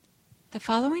The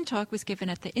following talk was given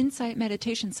at the Insight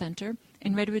Meditation Center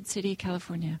in Redwood City,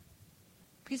 California.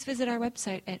 Please visit our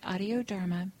website at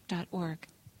audiodharma.org.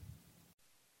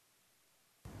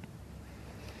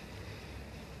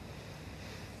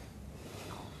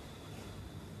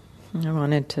 I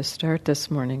wanted to start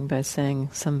this morning by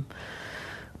saying some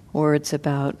words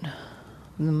about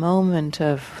the moment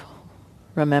of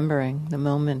remembering, the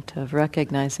moment of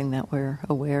recognizing that we're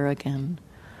aware again.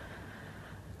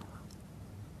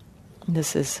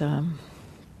 This is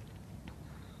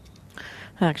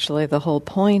actually the whole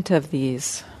point of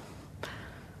these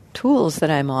tools that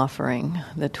I'm offering,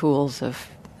 the tools of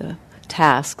the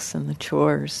tasks and the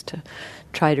chores, to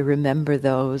try to remember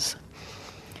those.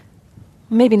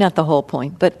 Maybe not the whole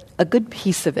point, but a good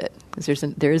piece of it,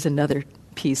 because there is another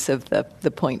piece of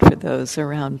the point for those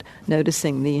around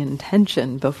noticing the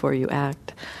intention before you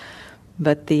act.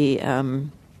 But the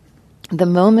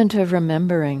moment of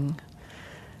remembering,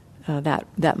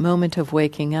 that moment of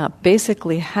waking up,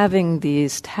 basically having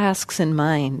these tasks in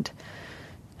mind,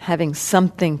 having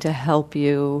something to help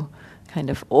you kind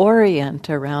of orient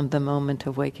around the moment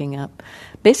of waking up,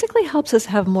 basically helps us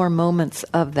have more moments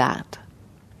of that.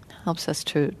 Helps us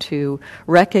to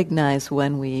recognize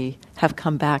when we have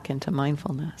come back into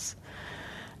mindfulness.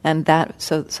 And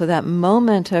so that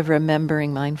moment of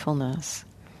remembering mindfulness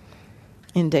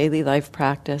in daily life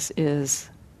practice is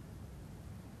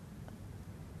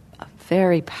a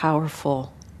very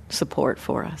powerful support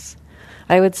for us.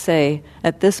 I would say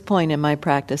at this point in my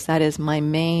practice, that is my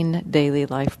main daily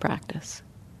life practice,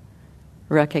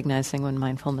 recognizing when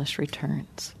mindfulness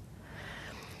returns.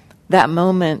 That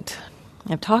moment,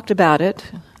 I've talked about it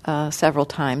several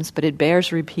times, but it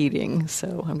bears repeating,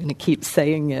 so I'm going to keep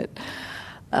saying it.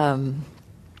 In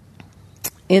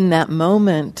that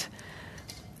moment,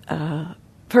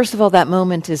 first of all, that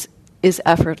moment is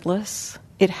effortless.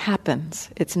 It happens.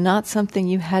 It's not something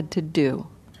you had to do.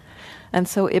 And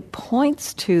so it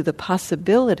points to the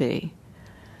possibility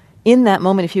in that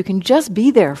moment, if you can just be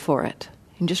there for it,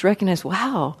 and just recognize,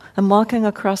 wow, I'm walking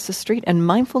across the street and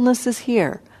mindfulness is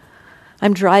here.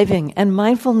 I'm driving and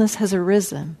mindfulness has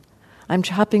arisen. I'm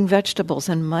chopping vegetables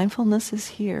and mindfulness is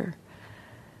here.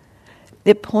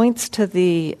 It points to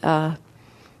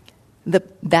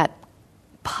that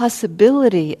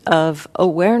possibility of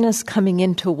awareness coming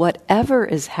into whatever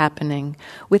is happening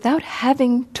without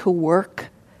having to work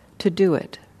to do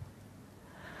it.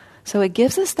 So it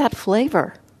gives us that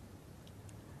flavor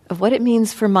of what it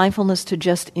means for mindfulness to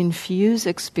just infuse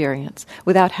experience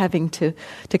without having to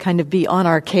kind of be on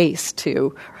our case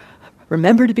to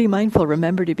remember to be mindful,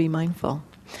 remember to be mindful.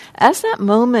 As that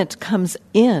moment comes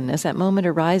in, as that moment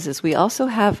arises, we also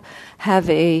have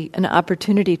an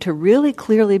opportunity to really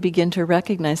clearly begin to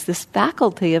recognize this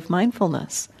faculty of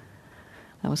mindfulness.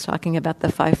 I was talking about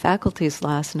the 5 faculties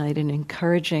last night and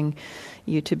encouraging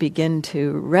you to begin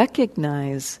to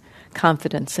recognize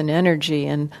confidence and energy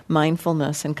and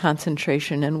mindfulness and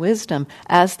concentration and wisdom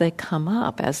as they come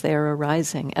up, as they are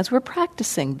arising. As we're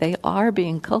practicing, they are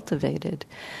being cultivated.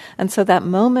 And so that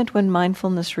moment when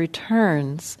mindfulness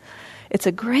returns, it's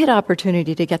a great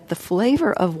opportunity to get the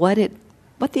flavor of what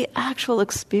the actual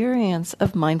experience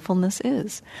of mindfulness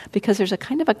is. Because there's a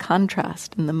kind of a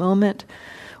contrast in the moment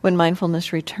when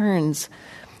mindfulness returns.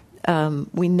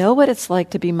 We know what it's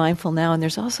like to be mindful now, and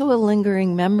there's also a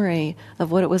lingering memory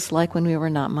of what it was like when we were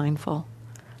not mindful.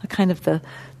 A kind of the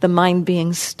mind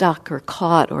being stuck or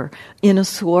caught or in a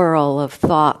swirl of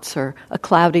thoughts or a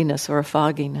cloudiness or a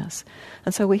fogginess.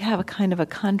 And so we have a kind of a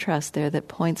contrast there that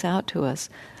points out to us,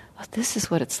 oh, this is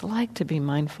what it's like to be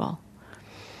mindful.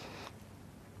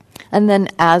 And then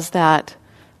as that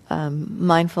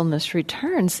mindfulness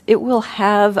returns, it will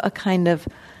have a kind of,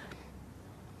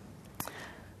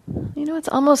 it's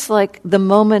almost like the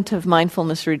moment of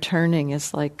mindfulness returning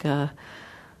is like,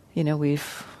 when we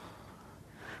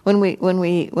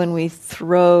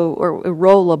throw or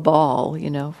roll a ball,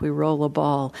 if we roll a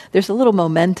ball, there's a little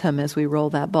momentum as we roll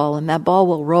that ball, and that ball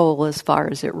will roll as far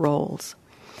as it rolls.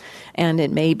 And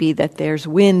it may be that there's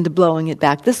wind blowing it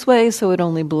back this way, so it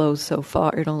only blows so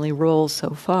far, it only rolls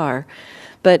so far.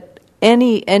 But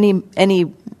any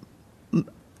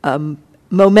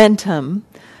momentum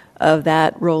of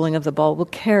that rolling of the ball will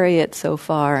carry it so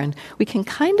far. And we can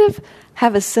kind of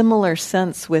have a similar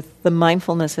sense with the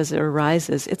mindfulness as it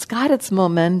arises. It's got its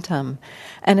momentum,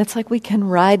 and it's like we can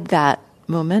ride that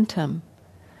momentum.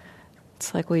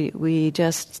 It's like we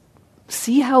just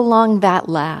see how long that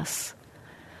lasts.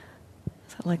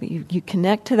 So like you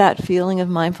connect to that feeling of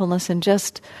mindfulness and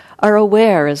just are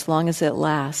aware as long as it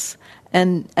lasts,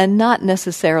 and not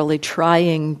necessarily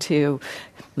trying to,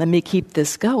 let me keep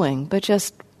this going, but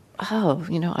just oh,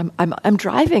 I'm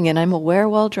driving and I'm aware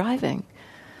while driving.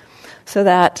 So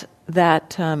that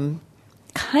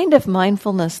kind of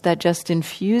mindfulness that just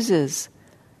infuses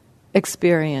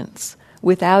experience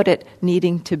without it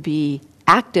needing to be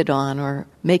acted on or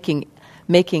making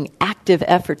active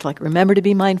efforts like remember to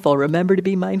be mindful, remember to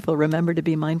be mindful, remember to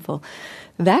be mindful.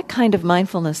 That kind of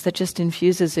mindfulness that just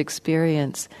infuses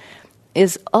experience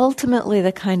is ultimately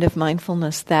the kind of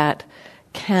mindfulness that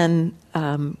can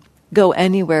go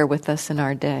anywhere with us in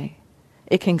our day.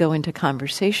 It can go into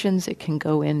conversations, it can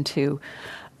go into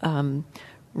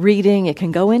reading, it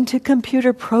can go into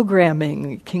computer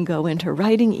programming, it can go into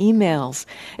writing emails.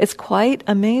 It's quite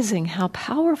amazing how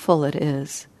powerful it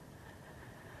is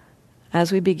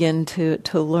as we begin to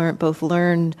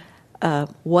learn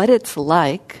what it's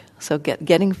like, so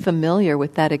getting familiar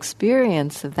with that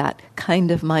experience of that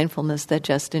kind of mindfulness that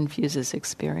just infuses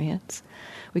experience.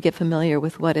 We get familiar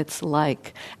with what it's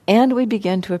like, and we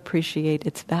begin to appreciate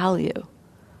its value,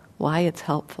 why it's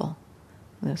helpful.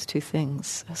 Those two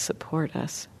things support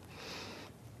us.